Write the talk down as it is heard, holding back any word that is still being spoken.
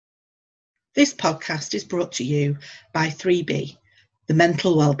This podcast is brought to you by 3B, the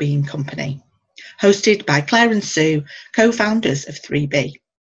Mental Wellbeing Company, hosted by Claire and Sue, co-founders of 3B.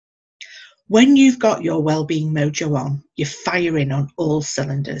 When you've got your wellbeing mojo on, you're firing on all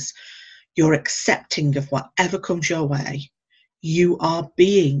cylinders. You're accepting of whatever comes your way. You are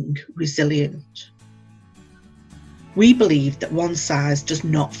being resilient. We believe that one size does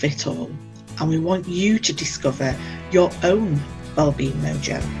not fit all, and we want you to discover your own wellbeing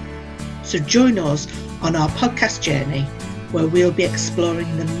mojo. So join us on our podcast journey, where we'll be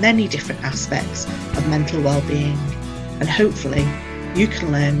exploring the many different aspects of mental wellbeing, and hopefully you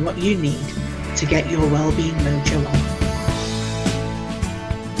can learn what you need to get your wellbeing mojo on.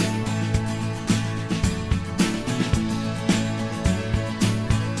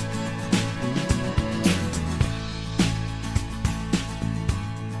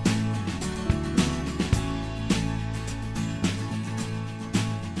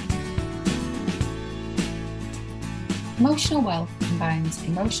 Emotional wealth combines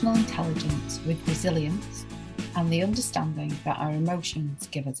emotional intelligence with resilience and the understanding that our emotions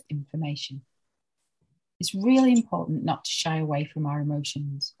give us information. It's really important not to shy away from our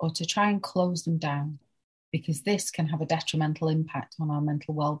emotions or to try and close them down, because this can have a detrimental impact on our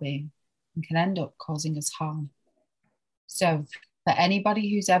mental well-being and can end up causing us harm. So, for anybody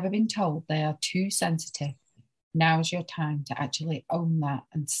who's ever been told they are too sensitive, now's your time to actually own that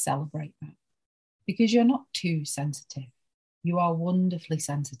and celebrate that. Because you're not too sensitive. You are wonderfully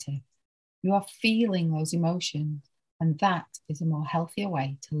sensitive. You are feeling those emotions, and that is a more healthier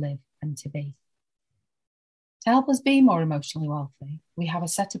way to live and to be. To help us be more emotionally wealthy, we have a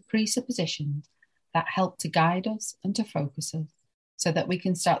set of presuppositions that help to guide us and to focus us so that we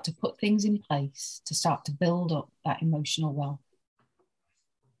can start to put things in place to start to build up that emotional wealth.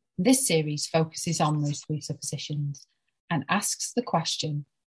 This series focuses on those presuppositions and asks the question,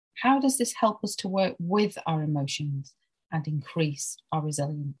 how does this help us to work with our emotions and increase our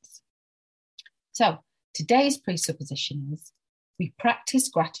resilience? So, today's presupposition is we practice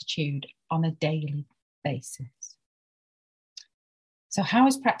gratitude on a daily basis. So, how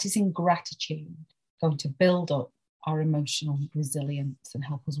is practicing gratitude going to build up our emotional resilience and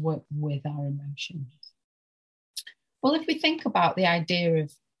help us work with our emotions? Well, if we think about the idea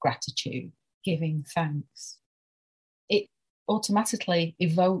of gratitude, giving thanks, it automatically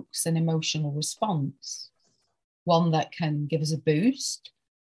evokes an emotional response, one that can give us a boost,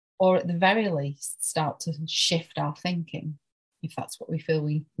 or at the very least start to shift our thinking, if that's what we feel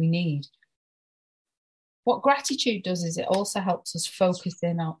we need. What gratitude does is it also helps us focus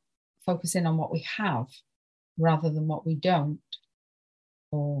in on what we have rather than what we don't,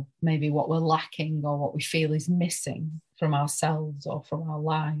 or maybe what we're lacking or what we feel is missing from ourselves or from our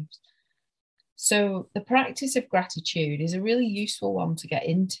lives. So the practice of gratitude is a really useful one to get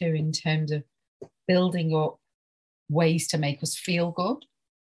into in terms of building up ways to make us feel good,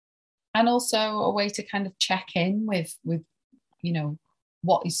 and also a way to kind of check in with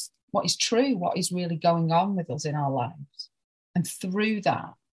what is true, what is really going on with us in our lives. And through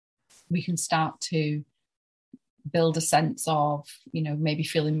that, we can start to build a sense of, maybe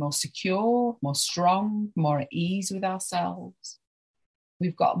feeling more secure, more strong, more at ease with ourselves.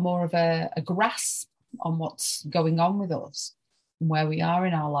 We've got more of a grasp on what's going on with us and where we are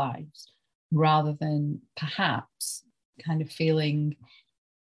in our lives, rather than perhaps kind of feeling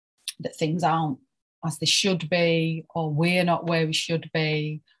that things aren't as they should be, or we're not where we should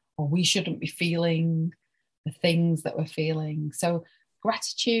be, or we shouldn't be feeling the things that we're feeling. So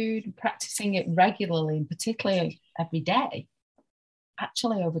gratitude, practicing it regularly, and particularly every day,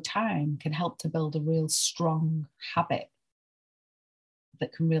 actually over time can help to build a real strong habit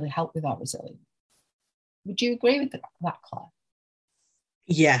that can really help with our resilience. Would you agree with that, Claire?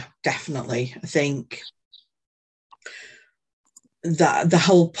 Yeah, definitely. I think that the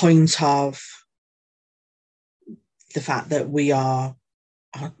whole point of the fact that we are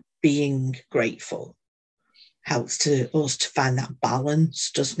being grateful helps us to find that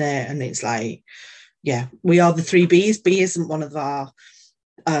balance, doesn't it? And it's like, yeah, we are the 3Bs. B isn't one of our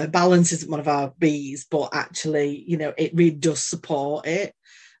balance isn't one of our Bs, but actually, it really does support it,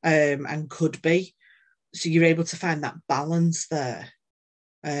 and could be. So you're able to find that balance there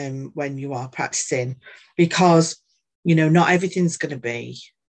when you are practicing, because not everything's going to be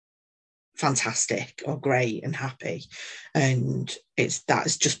fantastic or great and happy, and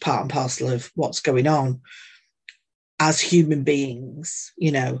that's just part and parcel of what's going on as human beings,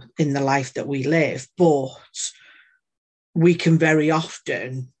 in the life that we live. But we can very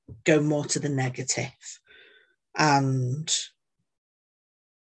often go more to the negative and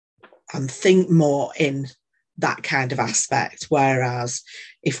think more in that kind of aspect. Whereas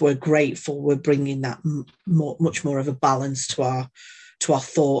if we're grateful, we're bringing that much more of a balance to our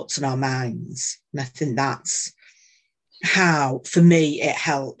thoughts and our minds. And I think that's how, for me, it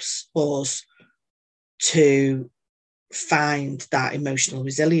helps us to find that emotional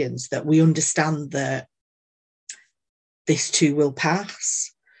resilience, that we understand that this too will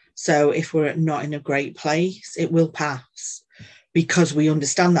pass. So if we're not in a great place, it will pass, because we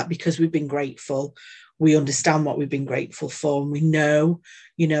understand that, because we've been grateful. We understand what we've been grateful for, and we know,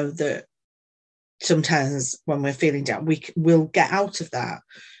 that sometimes when we're feeling down, we'll get out of that,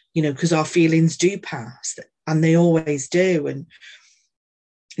 because our feelings do pass, and they always do. And,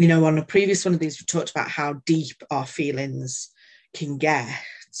 on a previous one of these, we talked about how deep our feelings can get,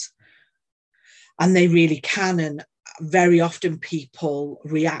 and they really can. And very often people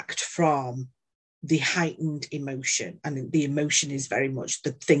react from the heightened emotion, and the emotion is very much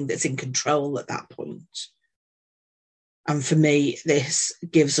the thing that's in control at that point. And for me, this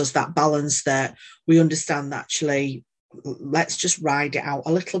gives us that balance that we understand that actually, let's just ride it out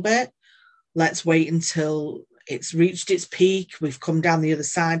a little bit. Let's wait until it's reached its peak. We've come down the other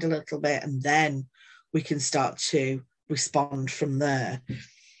side a little bit, and then we can start to respond from there.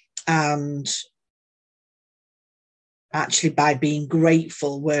 And actually, by being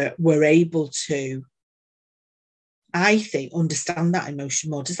grateful, we're able to, I think, understand that emotion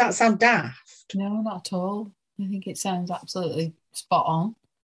more. Does that sound daft? No, not at all. I think it sounds absolutely spot on.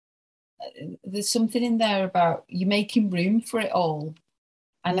 There's something in there about you making room for it all.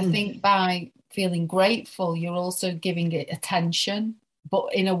 And I think by feeling grateful, you're also giving it attention,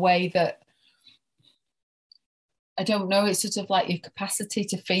 but in a way that, I don't know, it's sort of like your capacity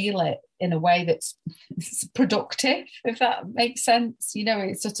to feel it in a way that's productive, if that makes sense.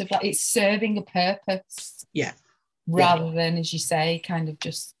 It's sort of like it's serving a purpose. Yeah. Rather than, as you say, kind of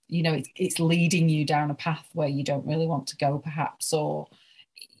just, it's leading you down a path where you don't really want to go, perhaps, or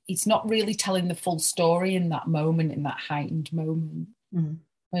it's not really telling the full story in that moment, in that heightened moment.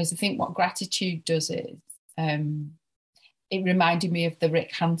 Whereas I think what gratitude does is, it reminded me of the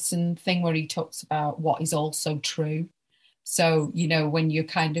Rick Hansen thing where he talks about what is also true. So, when you're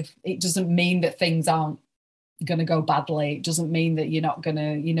it doesn't mean that things aren't going to go badly. It doesn't mean that you're not going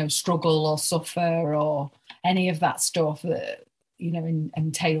to, struggle or suffer or any of that stuff that,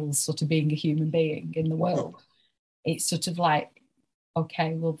 entails sort of being a human being in the world. It's sort of like,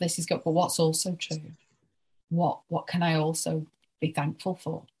 okay, well, this is good, but what's also true? What can I also be thankful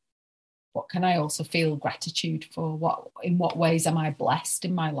for? What can I also feel gratitude for? In what ways am I blessed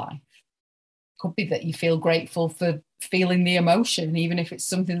in my life? Could be that you feel grateful for feeling the emotion, even if it's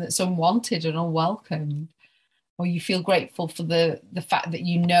something that's unwanted and unwelcome, or you feel grateful for the fact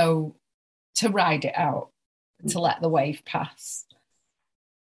that to ride it out, to let the wave pass,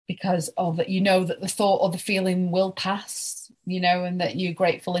 because of that, that the thought or the feeling will pass, and that you're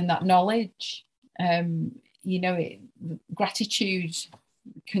grateful in that knowledge. Gratitude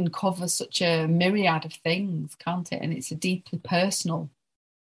can cover such a myriad of things, can't it? And it's a deeply personal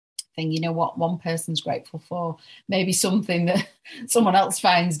thing. What one person's grateful for, maybe something that someone else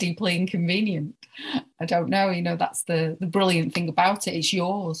finds deeply inconvenient. I don't know. That's the brilliant thing about it. It's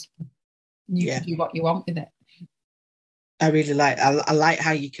yours. You can do what you want with it. I really like. I like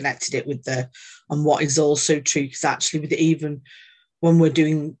how you connected it with and what is also true, because actually, with even when we're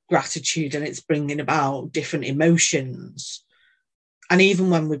doing gratitude and it's bringing about different emotions, and even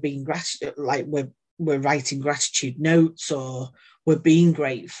when we're being gratitude, like we're writing gratitude notes or we're being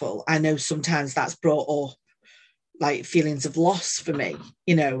grateful, I know sometimes that's brought up like feelings of loss for me,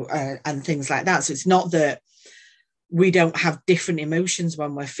 and things like that. So it's not that we don't have different emotions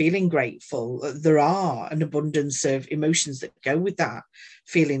when we're feeling grateful. There are an abundance of emotions that go with that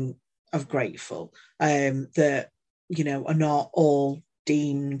feeling of grateful, that, are not all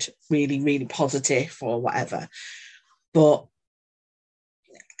deemed really, really positive or whatever. But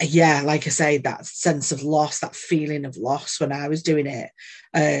yeah, like I say, that sense of loss, that feeling of loss when I was doing it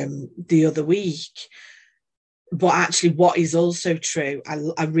the other week. But actually, what is also true,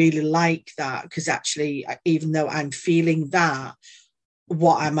 I really like that, because actually, even though I'm feeling that,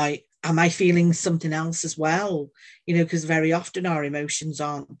 what am I feeling something else as well? Because very often our emotions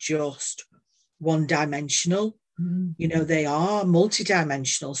aren't just one-dimensional. They are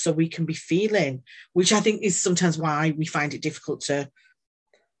multidimensional. So we can be feeling, which I think is sometimes why we find it difficult to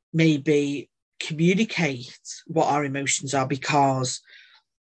maybe communicate what our emotions are, because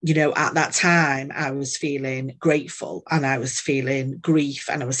at that time I was feeling grateful, and I was feeling grief,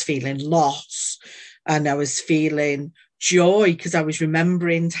 and I was feeling loss, and I was feeling joy, because I was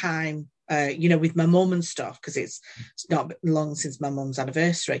remembering time, with my mum and stuff, because it's not long since my mum's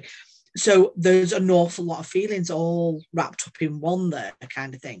anniversary. So there's an awful lot of feelings all wrapped up in one there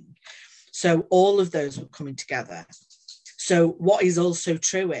kind of thing. So all of those were coming together. So what is also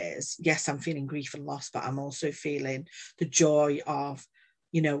true is, yes, I'm feeling grief and loss, but I'm also feeling the joy of,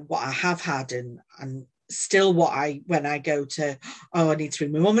 you know, what I have had, and still when I go to, I need to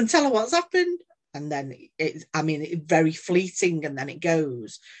ring my mum and tell her what's happened. And then it's very fleeting, and then it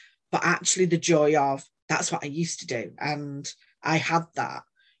goes. But actually the joy of, that's what I used to do. And I had that,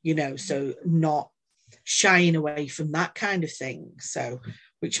 you know, so not shying away from that kind of thing. So,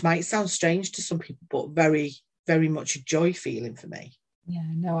 which might sound strange to some people, but very, very much a joy feeling for me. Yeah,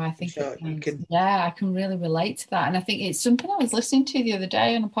 no, I think sure I can really relate to that. And I think it's something I was listening to the other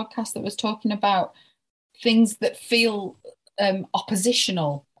day on a podcast that was talking about things that feel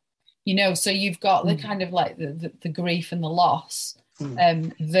oppositional, you know. So you've got the kind of like the grief and the loss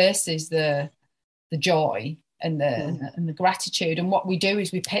versus the joy and the gratitude. And what we do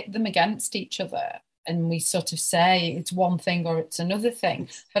is we pit them against each other, and we sort of say it's one thing or it's another thing.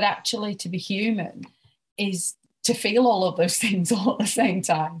 But actually, to be human is to feel all of those things all at the same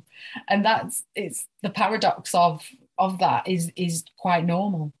time. And it's the paradox of that is quite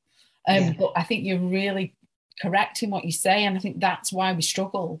normal. But I think you're really correct in what you say. And I think that's why we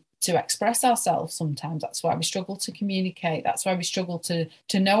struggle to express ourselves sometimes. That's why we struggle to communicate. That's why we struggle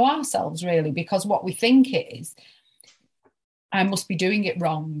to know ourselves, really, because what we think is, I must be doing it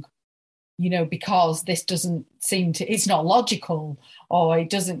wrong, you know, because this doesn't seem to, it's not logical, or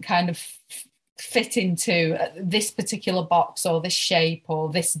it doesn't kind of fit into this particular box or this shape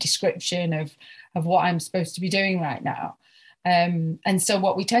or this description of what I'm supposed to be doing right now. And so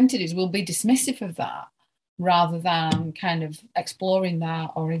what we tend to do is we'll be dismissive of that rather than kind of exploring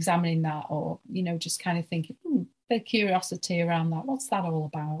that or examining that, or, you know, just kind of thinking, bit of curiosity around that. What's that all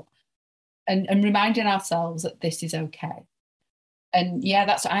about? And reminding ourselves that this is okay. And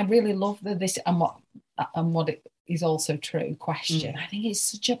yeah, I really love this and what it is also true question. I think it's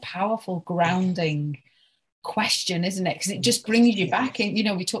such a powerful grounding question, isn't it? Because it just brings you back in. You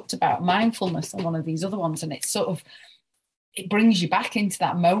know, we talked about mindfulness on one of these other ones, and it's sort of, it brings you back into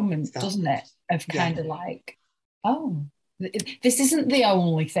that moment, doesn't it? Of kind of like, oh, this isn't the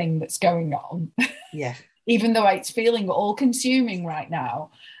only thing that's going on. Yeah. Even though it's feeling all consuming right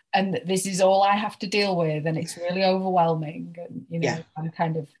now, and this is all I have to deal with, and it's really overwhelming. And, you know, I'm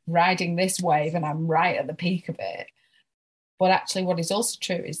kind of riding this wave and I'm right at the peak of it. But actually what is also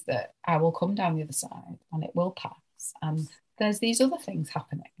true is that I will come down the other side and it will pass. And there's these other things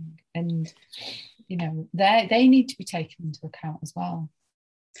happening. And, you know, they need to be taken into account as well.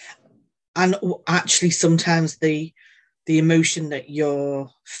 And actually sometimes the emotion that you're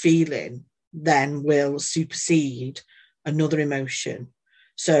feeling then will supersede another emotion.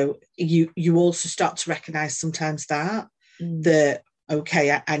 So you also start to recognize sometimes that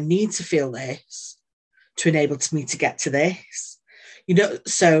okay, I need to feel this to enable me to get to this, you know.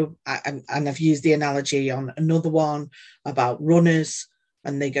 So and I've used the analogy on another one about runners,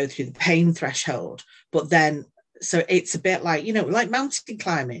 and they go through the pain threshold, but then so it's a bit like, you know, like mountain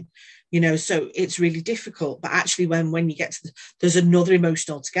climbing, you know, so it's really difficult, but actually when you get to there's another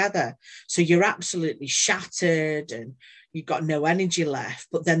emotion altogether, so you're absolutely shattered and you've got no energy left,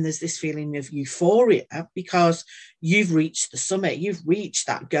 but then there's this feeling of euphoria because you've reached the summit, you've reached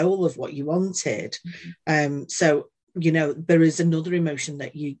that goal of what you wanted. So, you know, there is another emotion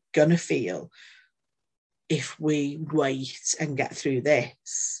that you're gonna feel if we wait and get through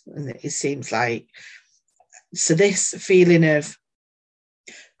this. And it seems like, so this feeling of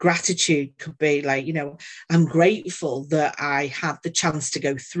gratitude could be like, you know, I'm grateful that I had the chance to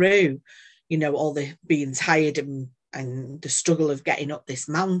go through, you know, all the being tired and the struggle of getting up this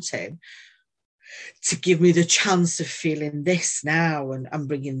mountain to give me the chance of feeling this now and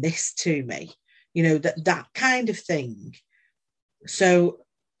bringing this to me, you know, that kind of thing. So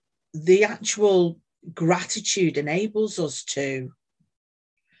the actual gratitude enables us to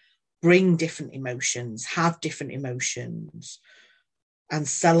bring different emotions, have different emotions, and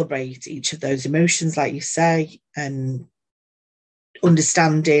celebrate each of those emotions, like you say, and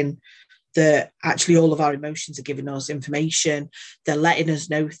understanding that actually all of our emotions are giving us information, they're letting us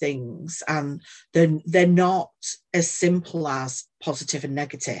know things, and they're not as simple as positive and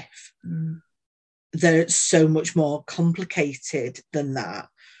negative. They're so much more complicated than that,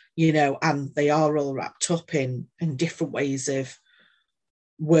 you know, and they are all wrapped up in different ways of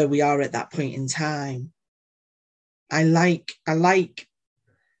where we are at that point in time. I like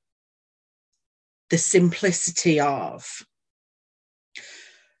the simplicity of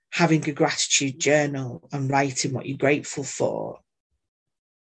having a gratitude journal and writing what you're grateful for.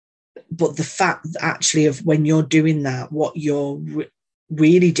 But the fact actually of when you're doing that, what you're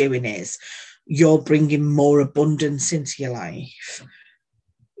really doing is you're bringing more abundance into your life.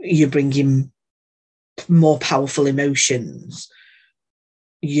 You're bringing more powerful emotions.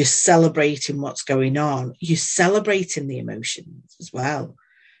 You're celebrating what's going on. You're celebrating the emotions as well.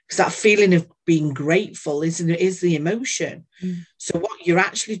 Because that feeling of being grateful is the emotion. So what you're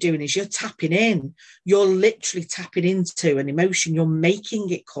actually doing is you're tapping in. You're literally tapping into an emotion. You're making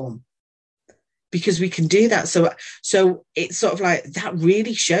it come. Because we can do that. So it's sort of like that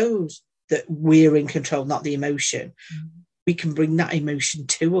really shows that we're in control, not the emotion. We can bring that emotion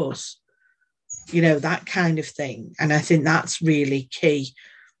to us, that kind of thing. And I think that's really key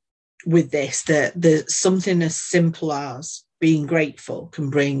with this, that there's something as simple as being grateful can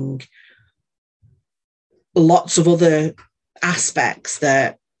bring lots of other aspects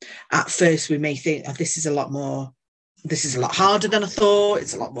that at first we may think, oh, this is a lot harder than I thought.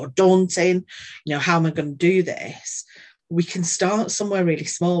 It's a lot more daunting. How am I going to do this? We can start somewhere really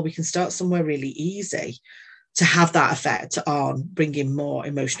small. We can start somewhere really easy to have that effect on bringing more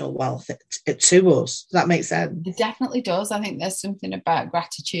emotional wealth to us. Does that make sense? It definitely does. I think there's something about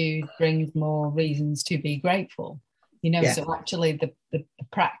gratitude brings more reasons to be grateful. So actually the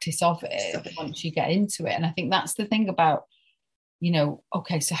practice of it, once you get into it, and I think that's the thing about,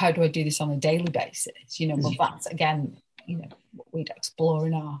 okay, so how do I do this on a daily basis? Well, that's again, what we'd explore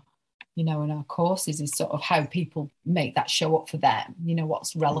in our, in our courses is sort of how people make that show up for them,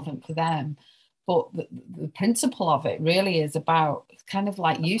 what's relevant for them. But the principle of it really is about, kind of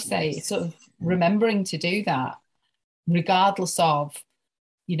like you say, sort of remembering to do that, regardless of,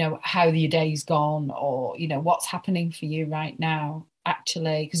 how your day's gone or, what's happening for you right now,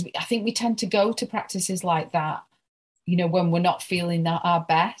 actually. Because I think we tend to go to practices like that, when we're not feeling our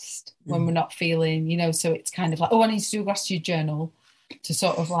best, when we're not feeling, so it's kind of like, oh, I need to do a gratitude journal to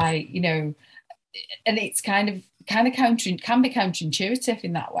sort of like, and it's kind of can be counterintuitive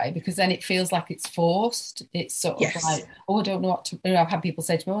in that way, because then it feels like it's forced. It's sort of like, oh, I don't know what to, I've had people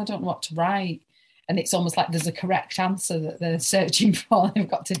say to me, oh, I don't know what to write. And it's almost like there's a correct answer that they're searching for. They've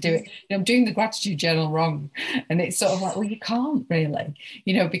got to do it. I'm doing the gratitude journal wrong. And it's sort of like, well, you can't really,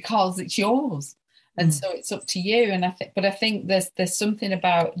 because it's yours. And so it's up to you. And I think there's something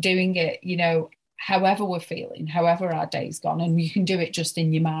about doing it, however we're feeling, however our day's gone, and you can do it just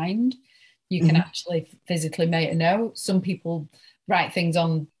in your mind. You can actually physically make a note. Some people write things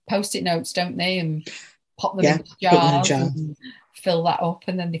on Post-it notes, don't they? And pop them in jars and fill that up,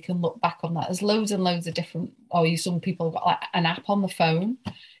 and then they can look back on that. There's loads and loads of different, some people have got like an app on the phone,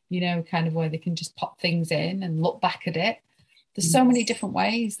 kind of where they can just pop things in and look back at it. There's so many different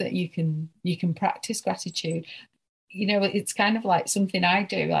ways that you can practice gratitude. It's kind of like something I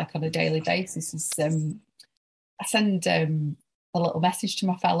do like on a daily basis is I send a little message to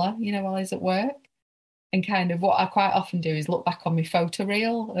my fella, while he's at work. And kind of what I quite often do is look back on my photo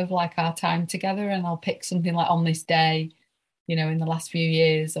reel of like our time together, and I'll pick something like on this day, in the last few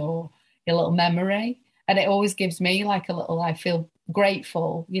years, or a little memory. And it always gives me like a little, I feel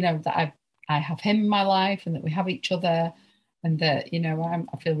grateful, that I have him in my life and that we have each other, and that,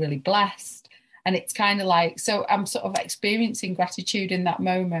 I feel really blessed. And it's kind of like, so I'm sort of experiencing gratitude in that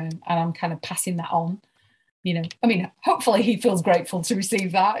moment, and I'm kind of passing that on. Hopefully he feels grateful to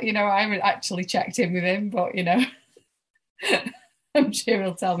receive that. I haven't actually checked in with him, but, I'm sure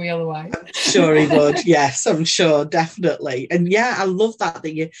he'll tell me otherwise. Sure he would. Yes, I'm sure, definitely. And yeah, I love that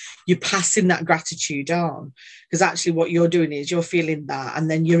you're passing that gratitude on, because actually what you're doing is you're feeling that, and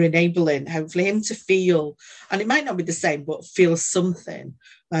then you're enabling hopefully him to feel, and it might not be the same, but feel something,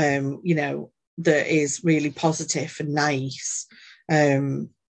 that is really positive and nice.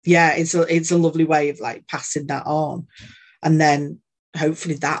 It's a lovely way of like passing that on, and then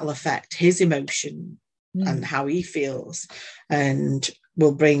hopefully that'll affect his emotion and how he feels, and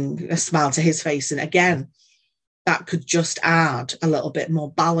will bring a smile to his face. And again, that could just add a little bit more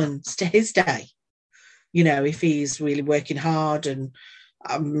balance to his day, if he's really working hard and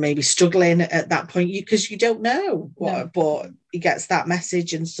maybe struggling at that point, because you don't know what, but he gets that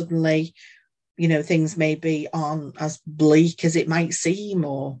message and suddenly things may be on as bleak as it might seem,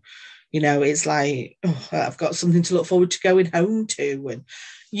 or it's like, oh, I've got something to look forward to going home to, and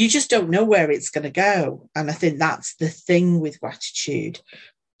you just don't know where it's going to go. And I think that's the thing with gratitude.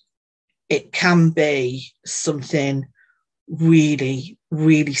 It can be something really,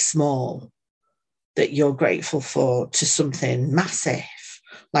 really small that you're grateful for, to something massive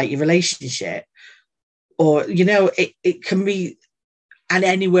like your relationship, or it can be, and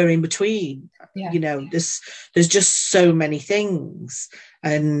anywhere in between. There's just so many things.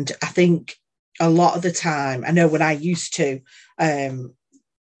 And I think a lot of the time, I know when I used to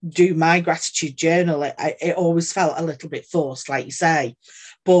do my gratitude journal, it always felt a little bit forced, like you say.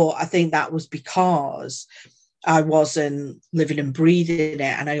 But I think that was because I wasn't living and breathing it,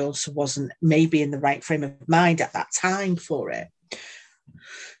 and I also wasn't maybe in the right frame of mind at that time for it.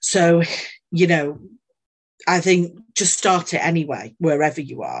 So, you know, I think just start it anyway, wherever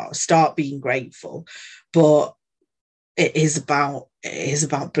you are. Start being grateful, but it is about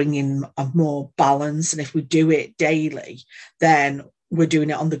bringing a more balance. And if we do it daily, then we're doing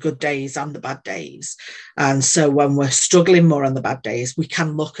it on the good days and the bad days. And so when we're struggling more on the bad days, we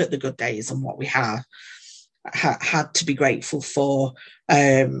can look at the good days and what we have had to be grateful for,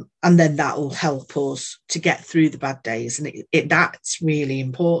 and then that will help us to get through the bad days. And that's really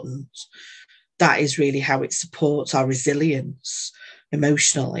important. That is really how it supports our resilience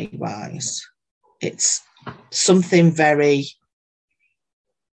emotionally wise. It's something very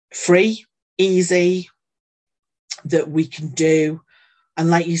free, easy, that we can do. And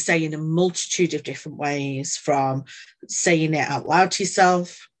like you say, in a multitude of different ways, from saying it out loud to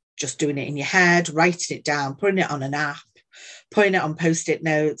yourself, just doing it in your head, writing it down, putting it on an app, putting it on Post-it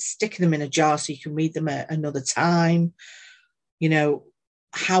notes, sticking them in a jar so you can read them at another time. You know,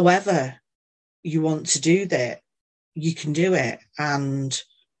 however you want to do that, you can do it. And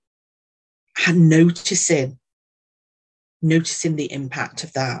noticing the impact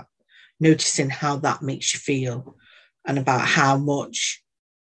of that, noticing how that makes you feel, and about how much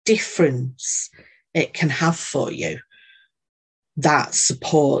difference it can have for you, that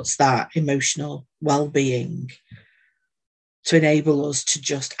supports that emotional well-being, to enable us to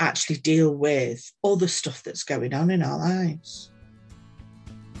just actually deal with all the stuff that's going on in our lives.